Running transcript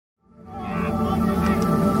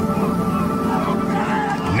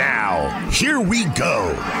Here we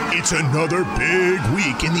go. It's another big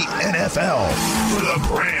week in the NFL for the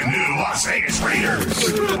brand new Las Vegas Raiders.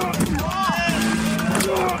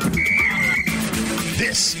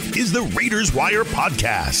 This is the Raiders Wire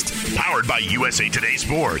podcast, powered by USA Today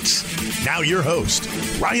Sports. Now your host,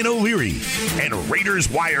 Ryan O'Leary, and Raiders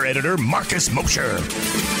Wire editor Marcus Mosher.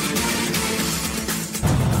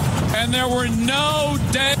 And there were no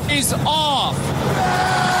days off.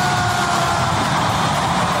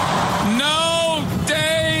 No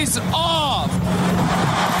days off.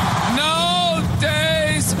 No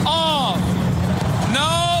days off.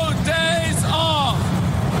 No days off.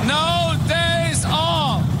 No days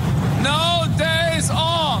off. No days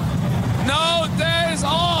off. No days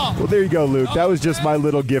off. Well, there you go, Luke. That was just my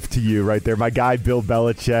little gift to you right there. My guy, Bill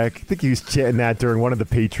Belichick. I think he was chanting that during one of the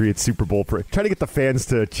Patriots Super Bowl. Trying to get the fans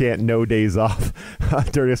to chant no days off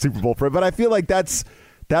during a Super Bowl. But I feel like that's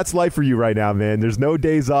life for you right now, man. There's no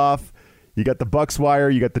days off. You got the Bucks wire.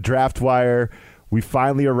 You got the draft wire. We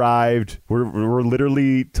finally arrived. We're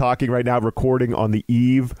literally talking right now, recording on the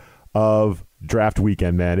eve of draft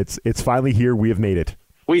weekend, man. It's finally here. We have made it.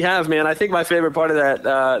 We have, man. I think my favorite part of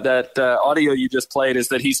that audio you just played is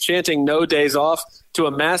that he's chanting no days off to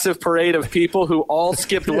a massive parade of people who all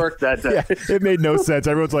skipped work that day. Yeah, it made no sense.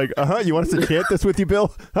 Everyone's like, you want us to chant this with you,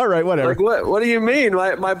 Bill? All right, whatever. Like, what do you mean?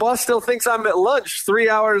 My boss still thinks I'm at lunch 3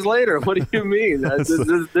 hours later. What do you mean? This is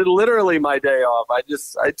literally my day off. I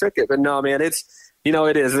took it. But no, man, it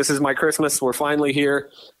is. This is my Christmas. We're finally here.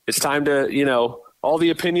 It's time to, all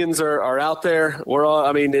the opinions are out there.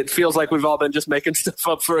 It feels like we've all been just making stuff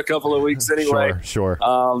up for a couple of weeks anyway. Sure.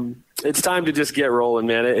 It's time to just get rolling,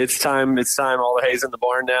 man. It's time. All the hay's in the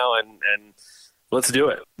barn now, and let's do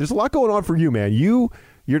it. There's a lot going on for you, man. You're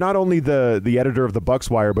not only the editor of the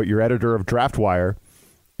Bucks Wire, but you're editor of Draft Wire.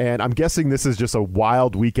 And I'm guessing this is just a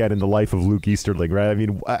wild weekend in the life of Luke Easterling, right? I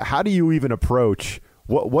mean, how do you even approach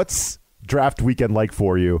what's draft weekend like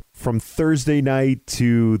for you from Thursday night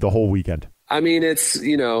to the whole weekend? I mean, it's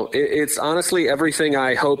honestly everything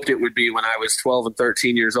I hoped it would be when I was 12 and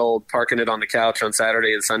 13 years old, parking it on the couch on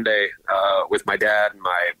Saturday and Sunday with my dad and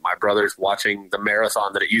my brothers watching the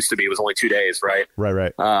marathon that it used to be. It was only 2 days, right?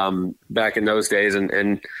 Right. Back in those days.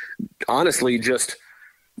 And honestly, just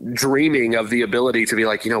dreaming of the ability to be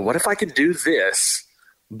like, what if I could do this,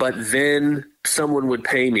 but then someone would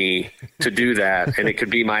pay me to do that, and it could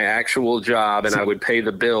be my actual job, and I would pay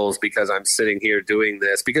the bills because I'm sitting here doing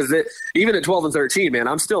this. Because even at 12 and 13, man,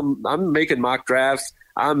 I'm making mock drafts.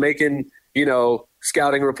 I'm making,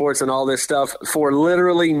 scouting reports and all this stuff for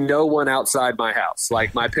literally no one outside my house.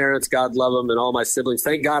 Like my parents, God love them, and all my siblings.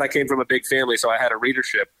 Thank God I came from a big family, so I had a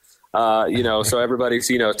readership, so everybody's,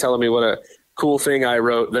 telling me what a cool thing I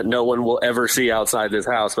wrote that no one will ever see outside this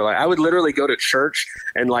house. But I would literally go to church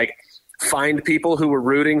and find people who were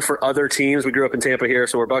rooting for other teams. We grew up in Tampa here,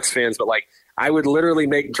 so we're Bucks fans, but I would literally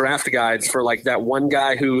make draft guides for that one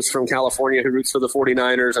guy who's from California who roots for the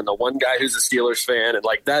 49ers and the one guy who's a Steelers fan. And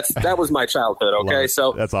that was my childhood. Okay.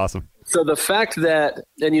 So that's awesome. So the fact that,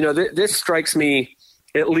 and this strikes me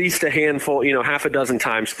at least a handful, half a dozen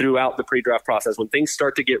times throughout the pre-draft process, when things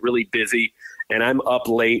start to get really busy and I'm up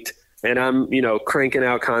late and I'm, cranking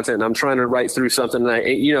out content and I'm trying to write through something.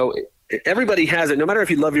 And everybody has it. No matter if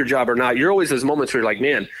you love your job or not, you're always those moments where you're like,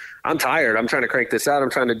 man, I'm tired. I'm trying to crank this out. I'm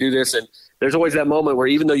trying to do this. And there's always that moment where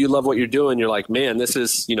even though you love what you're doing, you're like, man, this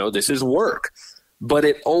is work. But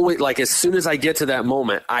it always, as soon as I get to that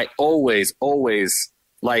moment, I always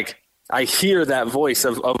I hear that voice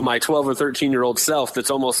of my 12 or 13-year-old self. That's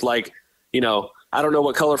almost like, I don't know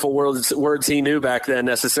what colorful words he knew back then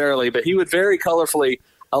necessarily, but he would very colorfully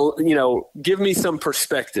give me some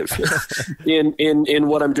perspective in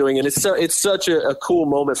what I'm doing. And it's such a cool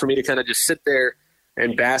moment for me to kind of just sit there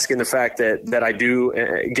and bask in the fact that I do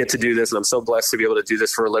get to do this. And I'm so blessed to be able to do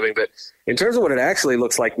this for a living. But in terms of what it actually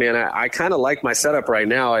looks like, man, I kind of like my setup right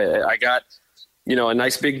now. I got, a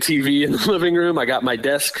nice big TV in the living room. I got my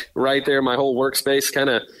desk right there. My whole workspace kind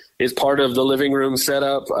of is part of the living room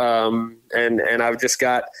setup. And I've just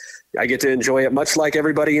got, I get to enjoy it much like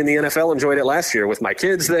everybody in the NFL enjoyed it last year with my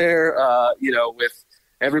kids there, with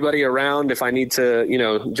everybody around. If I need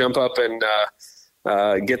to, jump up and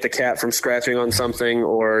get the cat from scratching on something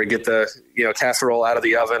or get the, casserole out of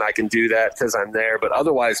the oven, I can do that because I'm there. But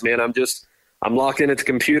otherwise, man, I'm locked in at the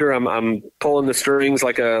computer. I'm pulling the strings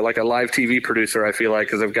like a live TV producer, I feel like,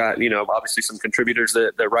 because I've got, obviously some contributors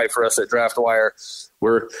that write for us at DraftWire.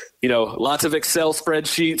 We're, lots of Excel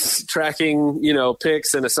spreadsheets tracking,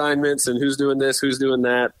 picks and assignments and who's doing this, who's doing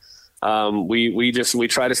that. We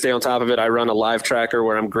try to stay on top of it. I run a live tracker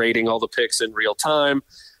where I'm grading all the picks in real time.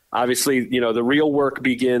 Obviously, the real work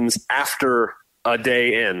begins after a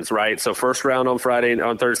day ends, right? So first round on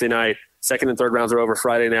Thursday night, second and third rounds are over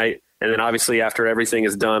Friday night, and then obviously after everything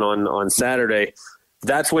is done on Saturday,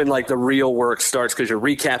 that's when like the real work starts, because you're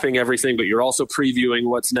recapping everything, but you're also previewing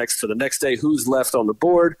what's next for the next day, who's left on the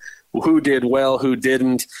board, who did well, who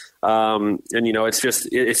didn't. And,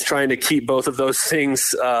 it's trying to keep both of those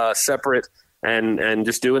things separate and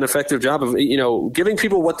just do an effective job of, giving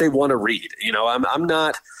people what they want to read.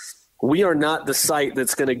 We are not the site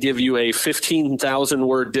that's going to give you a 15,000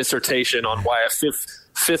 word dissertation on why a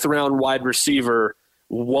fifth round wide receiver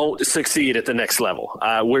won't succeed at the next level.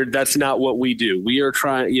 That's not what we do. We are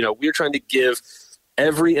trying to give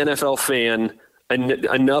every NFL fan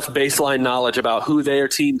enough baseline knowledge about who their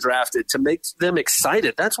team drafted to make them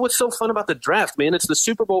excited. That's what's so fun about the draft, man. It's the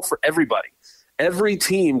Super Bowl for everybody. Every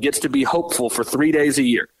team gets to be hopeful for 3 days a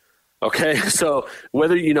year. Okay, so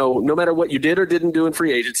whether, no matter what you did or didn't do in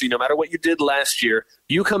free agency, no matter what you did last year,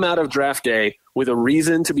 you come out of draft day with a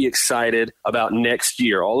reason to be excited about next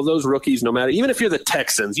year. All of those rookies, no matter, even if you're the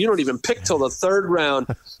Texans, you don't even pick till the third round,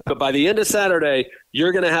 but by the end of Saturday,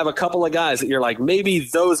 you're going to have a couple of guys that you're like, maybe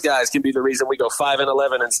those guys can be the reason we go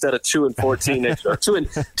 5-11 instead of 2-14 next year, or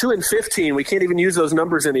 2-15. We can't even use those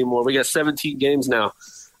numbers anymore. We got 17 games now.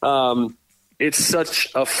 It's such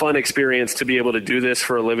a fun experience to be able to do this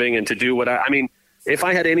for a living and to do what I mean, if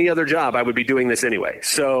I had any other job, I would be doing this anyway.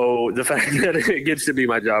 So the fact that it gets to be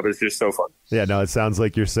my job is just so fun. Yeah, no, it sounds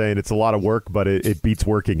like you're saying it's a lot of work, but it beats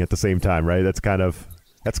working at the same time, right? That's kind of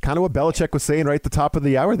what Belichick was saying right at the top of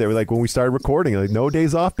the hour there. Like when we started recording, like no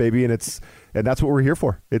days off, baby. And that's what we're here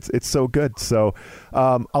for. It's so good. So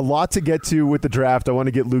a lot to get to with the draft. I want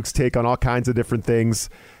to get Luke's take on all kinds of different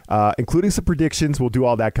things, including some predictions. We'll do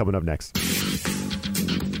all that coming up next.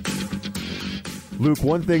 Luke,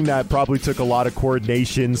 one thing that probably took a lot of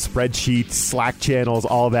coordination, spreadsheets, Slack channels,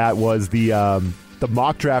 all that was the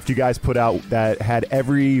mock draft you guys put out that had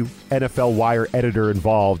every NFL Wire editor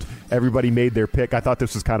involved. Everybody made their pick. I thought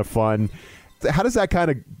this was kind of fun. How does that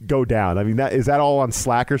kind of go down? I mean, is that all on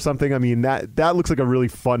Slack or something? I mean, that looks like a really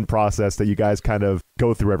fun process that you guys kind of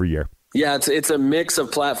go through every year. Yeah, it's a mix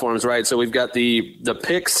of platforms, right? So we've got the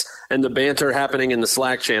picks and the banter happening in the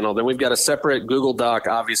Slack channel. Then we've got a separate Google Doc,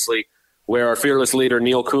 obviously, where our fearless leader,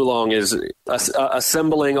 Neil Coulong, is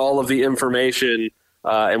assembling all of the information,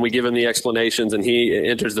 and we give him the explanations, and he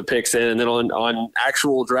enters the picks in. And then on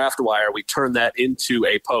actual Draft Wire, we turn that into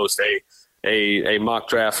a post, a mock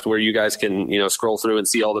draft where you guys can scroll through and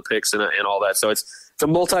see all the picks and all that. So it's a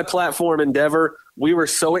multi-platform endeavor. We were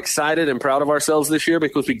so excited and proud of ourselves this year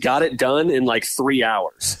because we got it done in like 3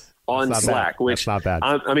 hours on Slack. Bad. Which that's not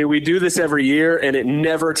bad. I mean, we do this every year, and it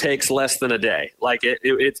never takes less than a day. Like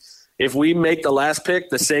it's. If we make the last pick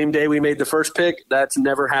the same day we made the first pick, that's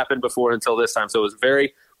never happened before until this time. So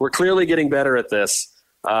we're clearly getting better at this.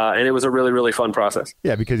 And it was a really, really fun process.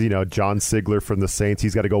 Yeah, because, John Sigler from the Saints,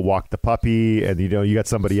 he's got to go walk the puppy. And, you got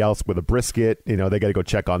somebody else with a brisket. They got to go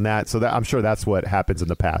check on that. So I'm sure that's what happens in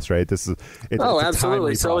the past, right? It's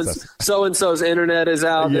absolutely. So-and-so's internet is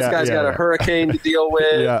out. This guy's got a hurricane to deal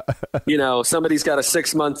with. Somebody's got a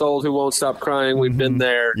 6-month-old who won't stop crying. We've been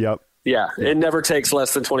there. Yep. Yeah, it never takes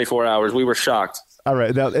less than 24 hours. We were shocked. All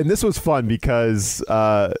right. Now, and this was fun because,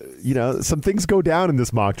 some things go down in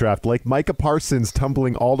this mock draft, like Micah Parsons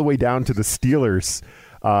tumbling all the way down to the Steelers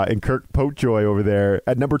and Kirk Potejoy over there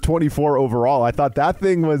at number 24 overall. I thought that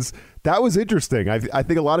was interesting. I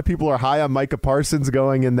think a lot of people are high on Micah Parsons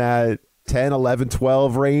going in that 10, 11,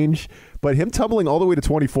 12 range. But him tumbling all the way to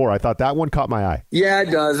 24, I thought that one caught my eye. Yeah, it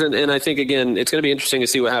does. And I think, again, it's going to be interesting to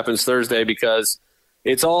see what happens Thursday because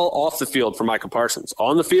it's all off the field for Micah Parsons.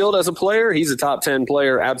 On the field as a player, he's a top 10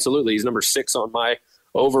 player. Absolutely. He's number 6 on my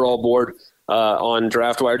overall board on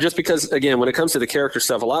DraftWire. Just because, again, when it comes to the character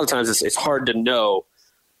stuff, a lot of times it's hard to know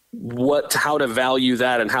how to value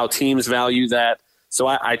that and how teams value that. So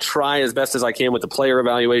I try as best as I can with the player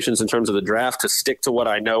evaluations in terms of the draft to stick to what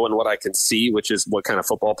I know and what I can see, which is what kind of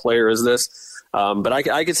football player is this. But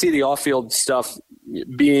I could see the off-field stuff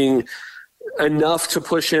being enough to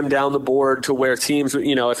push him down the board to where teams,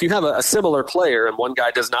 if you have a similar player and one guy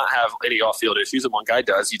does not have any off-field issues and one guy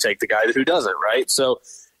does, you take the guy who doesn't, right? So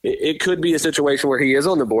it could be a situation where he is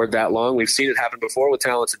on the board that long. We've seen it happen before with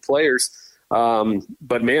talented players.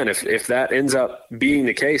 But man, if that ends up being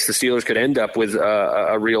the case, the Steelers could end up with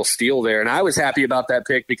a real steal there. And I was happy about that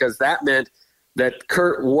pick because that meant that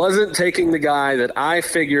Kurt wasn't taking the guy that I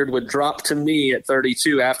figured would drop to me at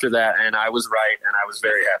 32 after that, and I was right, and I was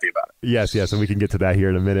very happy about it. Yes, and we can get to that here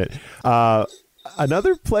in a minute.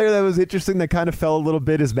 Another player that was interesting that kind of fell a little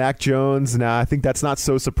bit is Mac Jones. Now, I think that's not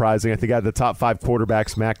so surprising. I think out of the top 5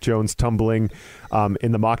 quarterbacks, Mac Jones tumbling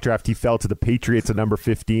in the mock draft, he fell to the Patriots at number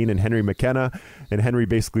 15 and Henry McKenna. And Henry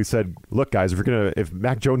basically said, look, guys, if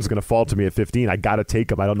Mac Jones is going to fall to me at 15, I got to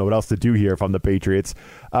take him. I don't know what else to do here if I'm the Patriots.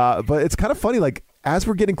 But it's kind of funny, like, as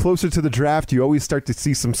we're getting closer to the draft, you always start to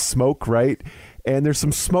see some smoke, right? And there's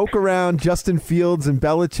some smoke around Justin Fields and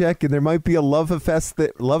Belichick, and there might be a love fest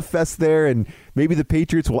there, and maybe the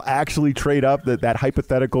Patriots will actually trade up. That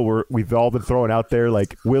hypothetical we've all been throwing out there,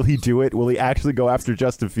 like, will he do it? Will he actually go after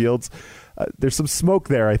Justin Fields? There's some smoke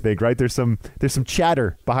there, I think, right? There's some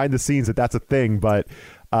chatter behind the scenes that's a thing, but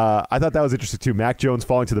I thought that was interesting too. Mac Jones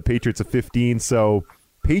falling to the Patriots at 15, so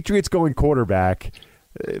Patriots going quarterback.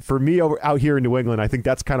 For me, out here in New England, I think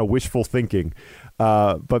that's kind of wishful thinking.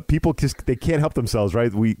 But people they can't help themselves,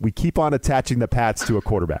 right? We keep on attaching the Pats to a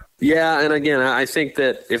quarterback. Yeah, and again, I think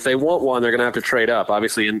that if they want one, they're going to have to trade up.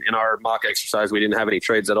 Obviously, in our mock exercise, we didn't have any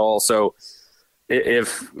trades at all. So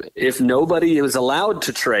if nobody was allowed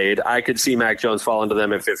to trade, I could see Mac Jones falling to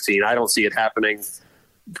them at 15. I don't see it happening.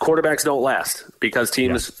 Quarterbacks don't last because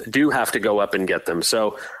teams do have to go up and get them.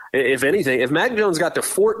 So if anything, if Mac Jones got to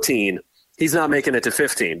 14, he's not making it to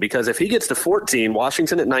 15, because if he gets to 14,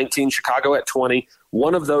 Washington at 19, Chicago at 20,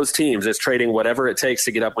 one of those teams is trading whatever it takes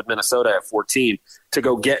to get up with Minnesota at 14 to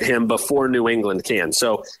go get him before New England can.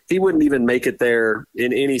 So he wouldn't even make it there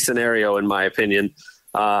in any scenario, in my opinion.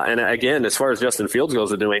 And again, as far as Justin Fields goes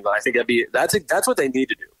with New England, I think that's what they need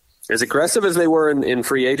to do. As aggressive as they were in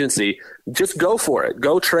free agency, just go for it.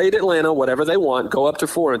 Go trade Atlanta, whatever they want. Go up to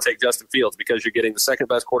 4 and take Justin Fields, because you're getting the second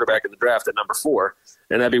best quarterback in the draft at number 4,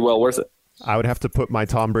 and that'd be well worth it. I would have to put my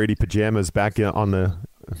Tom Brady pajamas back in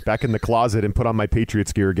the closet and put on my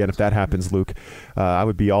Patriots gear again if that happens, Luke. I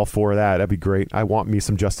would be all for that. That'd be great. I want me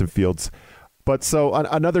some Justin Fields. But so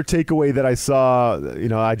another takeaway that I saw,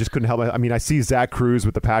 I just couldn't help it. I mean, I see Zach Cruz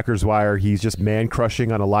with the Packers wire. He's just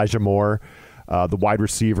man-crushing on Elijah Moore, the wide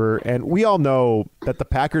receiver. And we all know that the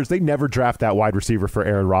Packers, they never draft that wide receiver for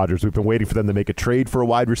Aaron Rodgers. We've been waiting for them to make a trade for a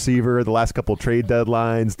wide receiver the last couple of trade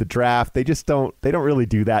deadlines, the draft. They don't really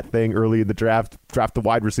do that thing early in the draft the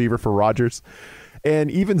wide receiver for Rodgers.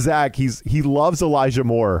 And even Zach, he loves Elijah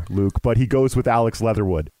Moore, Luke, but he goes with Alex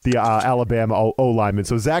Leatherwood, the Alabama O-lineman.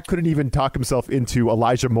 So Zach couldn't even talk himself into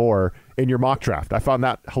Elijah Moore in your mock draft. I found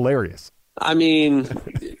that hilarious. I mean,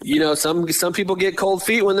 some people get cold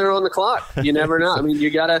feet when they're on the clock. You never know. I mean, you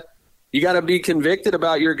gotta be convicted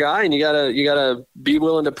about your guy, and you gotta be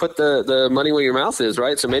willing to put the money where your mouth is,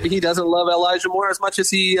 right? So maybe he doesn't love Elijah Moore as much as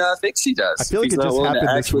he thinks he does. I feel like it just happened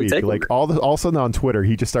this week. Like all of a sudden on Twitter,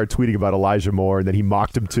 he just started tweeting about Elijah Moore, and then he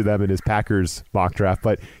mocked him to them in his Packers mock draft.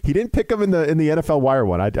 But he didn't pick him in the NFL Wire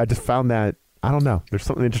one. I just found that. I don't know. There's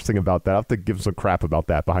something interesting about that. I'll have to give some crap about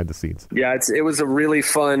that behind the scenes. Yeah, it was a really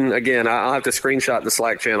fun. Again, I'll have to screenshot the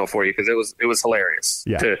Slack channel for you, because it was hilarious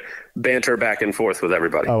to banter back and forth with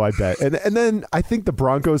everybody. Oh, I bet. And then I think the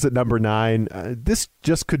Broncos at number 9. This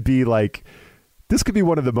could be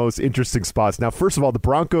one of the most interesting spots. Now, first of all, the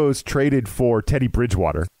Broncos traded for Teddy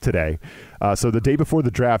Bridgewater today. So the day before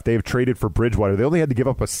the draft, they have traded for Bridgewater. They only had to give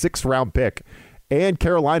up a 6th-round pick. And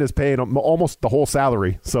Carolina's paying almost the whole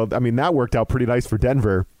salary. So, I mean, that worked out pretty nice for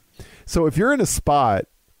Denver. So if you're in a spot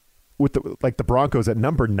with the Broncos at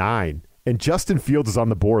number 9 and Justin Fields is on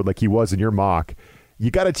the board like he was in your mock,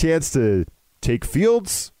 you got a chance to take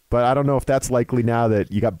Fields, but I don't know if that's likely now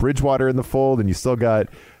that you got Bridgewater in the fold and you still got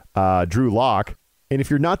Drew Lock. And if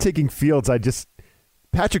you're not taking Fields,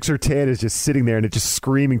 Patrick Surtain is just sitting there and it's just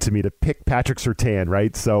screaming to me to pick Patrick Surtain,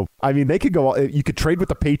 right? So, I mean, you could trade with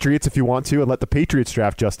the Patriots if you want to and let the Patriots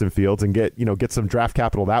draft Justin Fields and get some draft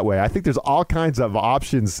capital that way. I think there's all kinds of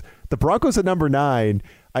options. The Broncos at number 9,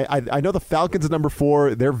 I know the Falcons at number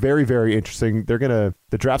 4, they're very, very interesting. The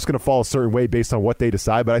draft's going to fall a certain way based on what they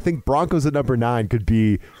decide, but I think Broncos at number 9 could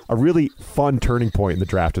be a really fun turning point in the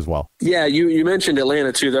draft as well. Yeah, you mentioned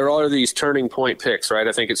Atlanta too. There are these turning point picks, right?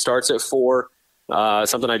 I think it starts at 4.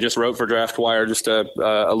 Something I just wrote for DraftWire just a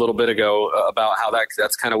little bit ago about how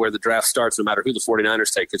that's kind of where the draft starts, no matter who the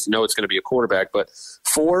 49ers take, because it's going to be a quarterback. But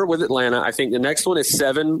 4 with Atlanta. I think the next one is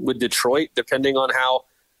 7 with Detroit, depending on how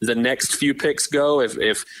the next few picks go.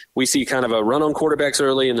 If we see kind of a run on quarterbacks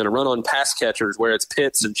early and then a run on pass catchers where it's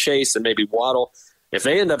Pitts and Chase and maybe Waddle, if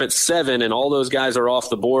they end up at 7 and all those guys are off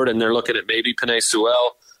the board and they're looking at maybe Penei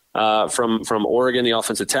Sewell from Oregon, the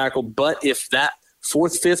offensive tackle, but if that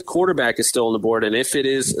 4th, 5th quarterback is still on the board, and if it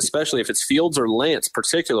is, especially if it's Fields or Lance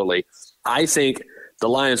particularly, I think the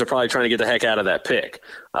Lions are probably trying to get the heck out of that pick.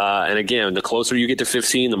 And again, the closer you get to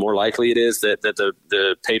 15, the more likely it is that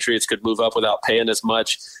the Patriots could move up without paying as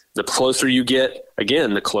much. The closer you get,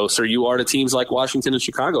 again, the closer you are to teams like Washington and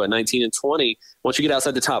Chicago at 19 and 20. Once you get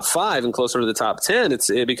outside the top 5 and closer to the top 10,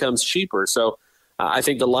 it becomes cheaper. So I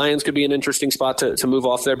think the Lions could be an interesting spot to move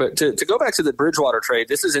off there. But to go back to the Bridgewater trade,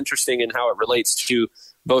 this is interesting in how it relates to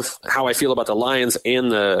both how I feel about the Lions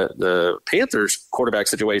and the Panthers quarterback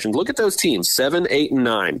situation. Look at those teams, 7, 8, and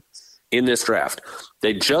 9 in this draft.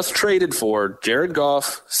 They just traded for Jared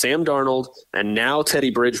Goff, Sam Darnold, and now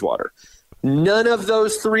Teddy Bridgewater. None of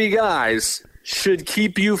those 3 guys should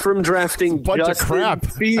keep you from drafting Justin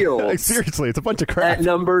Fields. Seriously, it's a bunch of crap. At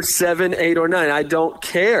number 7, 8, or 9. I don't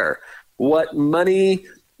care what money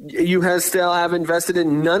you still have invested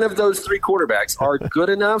in. None of those 3 quarterbacks are good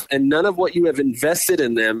enough, and none of what you have invested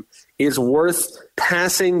in them is worth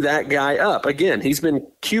passing that guy up. Again, he's been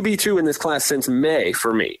QB2 in this class since May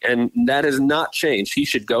for me, and that has not changed. He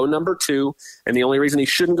should go number 2, and the only reason he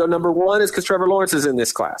shouldn't go number 1 is because Trevor Lawrence is in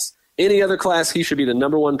this class. Any other class, he should be the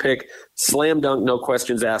number 1 pick, slam dunk, no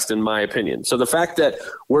questions asked, in my opinion. So the fact that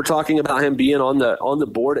we're talking about him being on the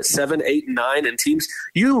board at 7, 8, and 9, and teams,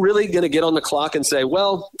 you really going to get on the clock and say,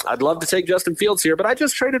 well, I'd love to take Justin Fields here, but I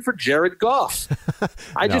just traded for Jared Goff.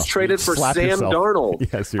 I just traded for Sam Darnold.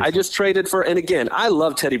 Yes, I just traded for, and again, I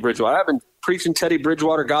love Teddy Bridgewater. I've been preaching Teddy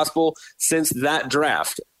Bridgewater gospel since that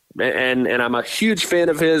draft, and I'm a huge fan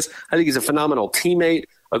of his. I think he's a phenomenal teammate,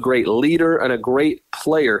 a great leader, and a great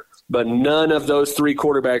player. But none of those 3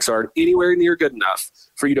 quarterbacks are anywhere near good enough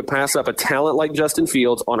for you to pass up a talent like Justin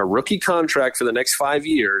Fields on a rookie contract for the next 5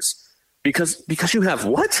 years because you have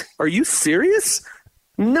what? Are you serious?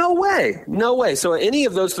 No way. No way. So any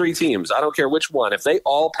of those 3 teams, I don't care which one, if they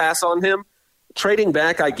all pass on him, trading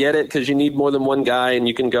back, I get it because you need more than one guy and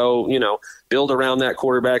you can go, build around that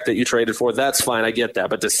quarterback that you traded for. That's fine. I get that.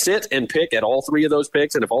 But to sit and pick at all 3 of those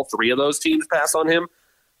picks, and if all 3 of those teams pass on him,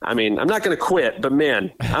 I mean, I'm not going to quit, but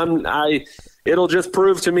man, it'll just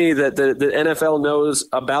prove to me that the NFL knows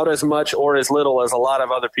about as much or as little as a lot of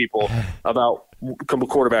other people about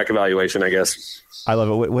quarterback evaluation, I guess. I love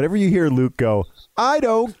it. Whenever you hear Luke go, I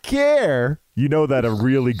don't care, you know that a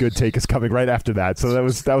really good take is coming right after that. So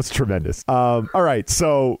that was tremendous. All right,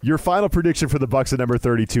 so your final prediction for the Bucs at number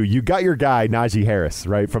 32. You got your guy, Najee Harris,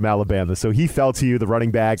 right, from Alabama. So he fell to you, the running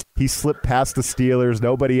back. He slipped past the Steelers.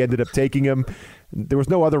 Nobody ended up taking him. There was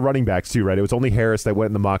no other running backs, too, right? It was only Harris that went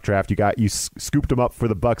in the mock draft. You scooped him up for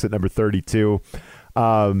the Bucs at number 32.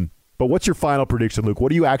 But what's your final prediction, Luke? What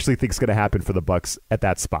do you actually think is going to happen for the Bucs at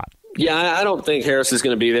that spot? Yeah, I don't think Harris is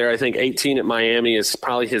going to be there. I think 18 at Miami is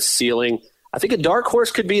probably his ceiling. I think a dark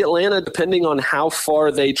horse could be Atlanta, depending on how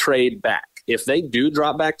far they trade back. If they do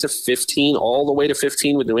drop back to 15, all the way to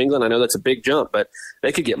 15 with New England, I know that's a big jump, but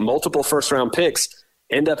they could get multiple first-round picks,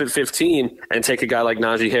 end up at 15, and take a guy like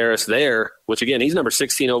Najee Harris there, which, again, he's number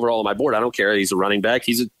 16 overall on my board. I don't care. He's a running back.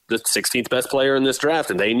 He's the 16th best player in this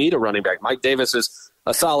draft, and they need a running back. Mike Davis is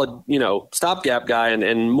a solid, stopgap guy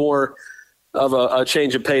and more of a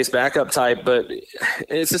change of pace backup type, but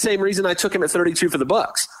it's the same reason I took him at 32 for the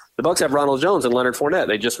Bucs. The Bucs have Ronald Jones and Leonard Fournette.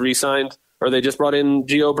 They just re-signed, or they just brought in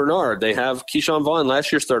Gio Bernard. They have Keyshawn Vaughn,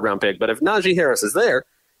 last year's third-round pick. But if Najee Harris is there,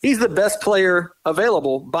 he's the best player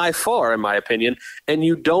available by far, in my opinion. And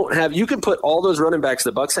you can put all those running backs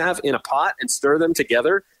the Bucs have in a pot and stir them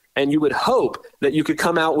together, and you would hope that you could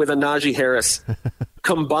come out with a Najee Harris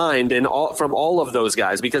combined from all of those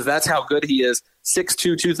guys, because that's how good he is.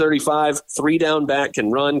 6'2", 235, 3-down back, can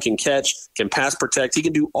run, can catch, can pass protect. He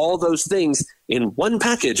can do all those things in one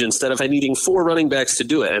package instead of needing 4 running backs to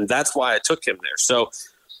do it, and that's why I took him there. So,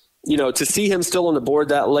 to see him still on the board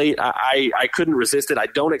that late, I couldn't resist it. I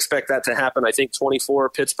don't expect that to happen. I think 24,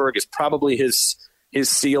 Pittsburgh is probably his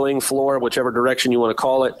ceiling, floor, whichever direction you want to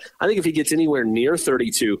call it. I think if he gets anywhere near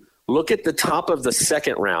 32, look at the top of the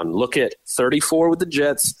second round. Look at 34 with the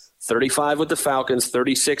Jets, 35 with the Falcons,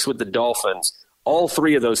 36 with the Dolphins. All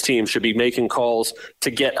 3 of those teams should be making calls to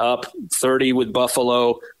get up, 30 with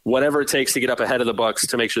Buffalo, whatever it takes to get up ahead of the Bucs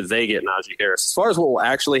to make sure they get Najee Harris. As far as what will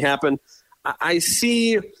actually happen, I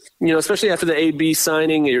see, especially after the AB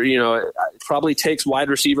signing, it probably takes wide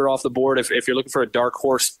receiver off the board if you're looking for a dark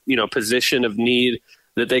horse, position of need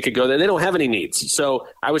that they could go there. They don't have any needs. So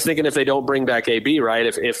I was thinking if they don't bring back AB, right,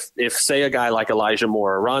 if say a guy like Elijah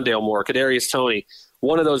Moore or Rondale Moore, Kadarius Toney,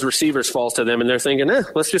 one of those receivers falls to them and they're thinking,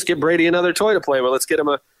 let's just get Brady another toy to play with. Let's get him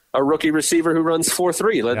a rookie receiver who runs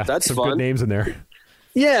 4.3. That's some fun. Good names in there.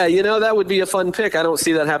 Yeah, that would be a fun pick. I don't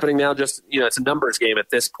see that happening now. Just, it's a numbers game at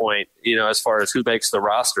this point, as far as who makes the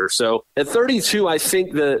roster. So at 32, I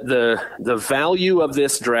think the value of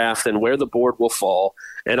this draft and where the board will fall,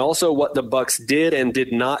 and also what the Bucs did and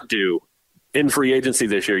did not do in free agency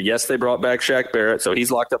this year. Yes, they brought back Shaq Barrett, so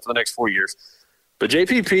he's locked up for the next 4 years. But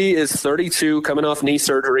JPP is 32, coming off knee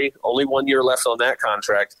surgery, only 1 year left on that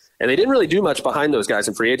contract. And they didn't really do much behind those guys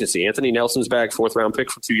in free agency. Anthony Nelson's back, 4th-round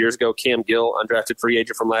pick from 2 years ago. Cam Gill, undrafted free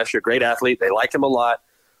agent from last year. Great athlete. They like him a lot.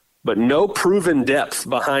 But no proven depth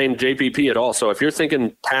behind JPP at all. So if you're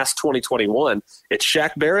thinking past 2021, it's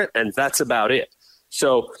Shaq Barrett, and that's about it.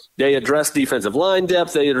 So they addressed defensive line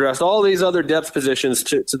depth. They addressed all these other depth positions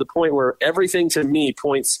to the point where everything to me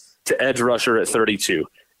points to edge rusher at 32.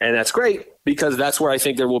 And that's great because that's where I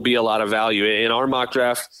think there will be a lot of value. In our mock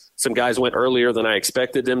draft, some guys went earlier than I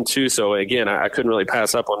expected them to. So, again, I couldn't really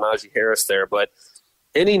pass up on Najee Harris there. But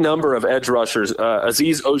any number of edge rushers,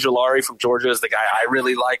 Azeez Ojulari from Georgia is the guy I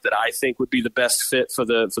really like that I think would be the best fit for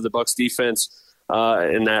the Bucs defense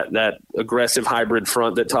in that aggressive hybrid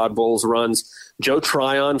front that Todd Bowles runs. Joe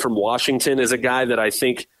Tryon from Washington is a guy that I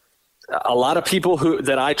think a lot of people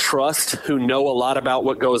that I trust who know a lot about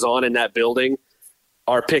what goes on in that building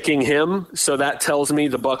are picking him. So that tells me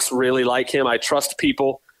the Bucs really like him. I trust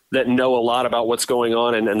people that know a lot about what's going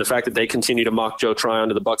on, and the fact that they continue to mock Joe Tryon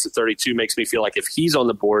to the Bucs at 32 makes me feel like if he's on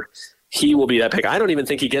the board, he will be that pick. I don't even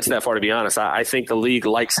think he gets that far, to be honest. I think the league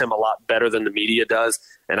likes him a lot better than the media does,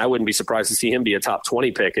 and I wouldn't be surprised to see him be a top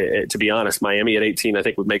 20 pick. To be honest, Miami at 18 I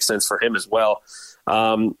think would make sense for him as well.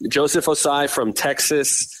 Joseph Osai from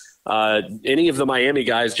Texas, any of the Miami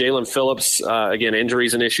guys, Jalen Phillips, again,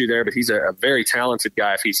 injury's an issue there, but he's a very talented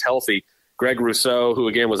guy if he's healthy. Greg Rousseau, who,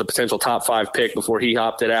 again, was a potential top 5 pick before he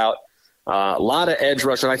opted out. A lot of edge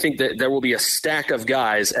rushers. I think that there will be a stack of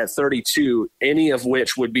guys at 32, any of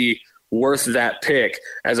which would be worth that pick,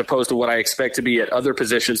 as opposed to what I expect to be at other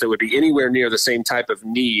positions that would be anywhere near the same type of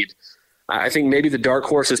need. I think maybe the dark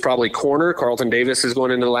horse is probably corner. Carlton Davis is going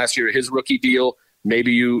into the last year of his rookie deal.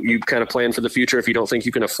 Maybe you kind of plan for the future if you don't think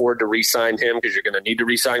you can afford to re-sign him, because you're going to need to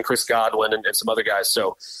re-sign Chris Godwin and some other guys.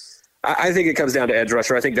 So I think it comes down to edge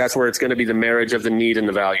rusher. I think that's where it's going to be the marriage of the need and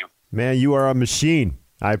the value. Man, you are a machine.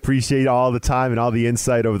 I appreciate all the time and all the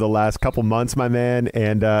insight over the last couple months, my man.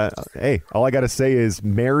 And, hey, all I got to say is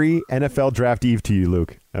Merry NFL Draft Eve to you,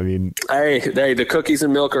 Luke. I mean, hey, the cookies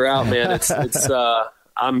and milk are out, man.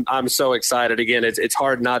 I'm so excited. Again, it's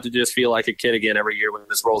hard not to just feel like a kid again every year when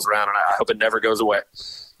this rolls around, and I hope it never goes away.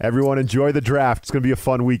 Everyone enjoy the draft. It's going to be a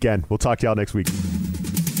fun weekend. We'll talk to y'all next week.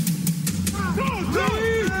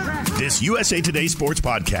 This USA Today Sports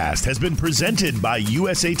Podcast has been presented by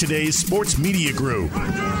USA Today's Sports Media Group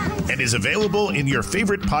and is available in your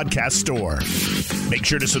favorite podcast store. Make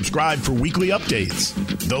sure to subscribe for weekly updates,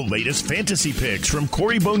 the latest fantasy picks from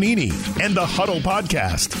Corey Bonini, and the Huddle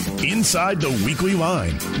Podcast, Inside the Weekly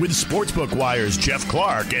Line, with Sportsbook Wire's Jeff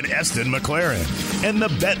Clark and Eston McLaren, and the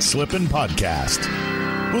Bet Slippin'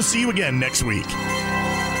 Podcast. We'll see you again next week.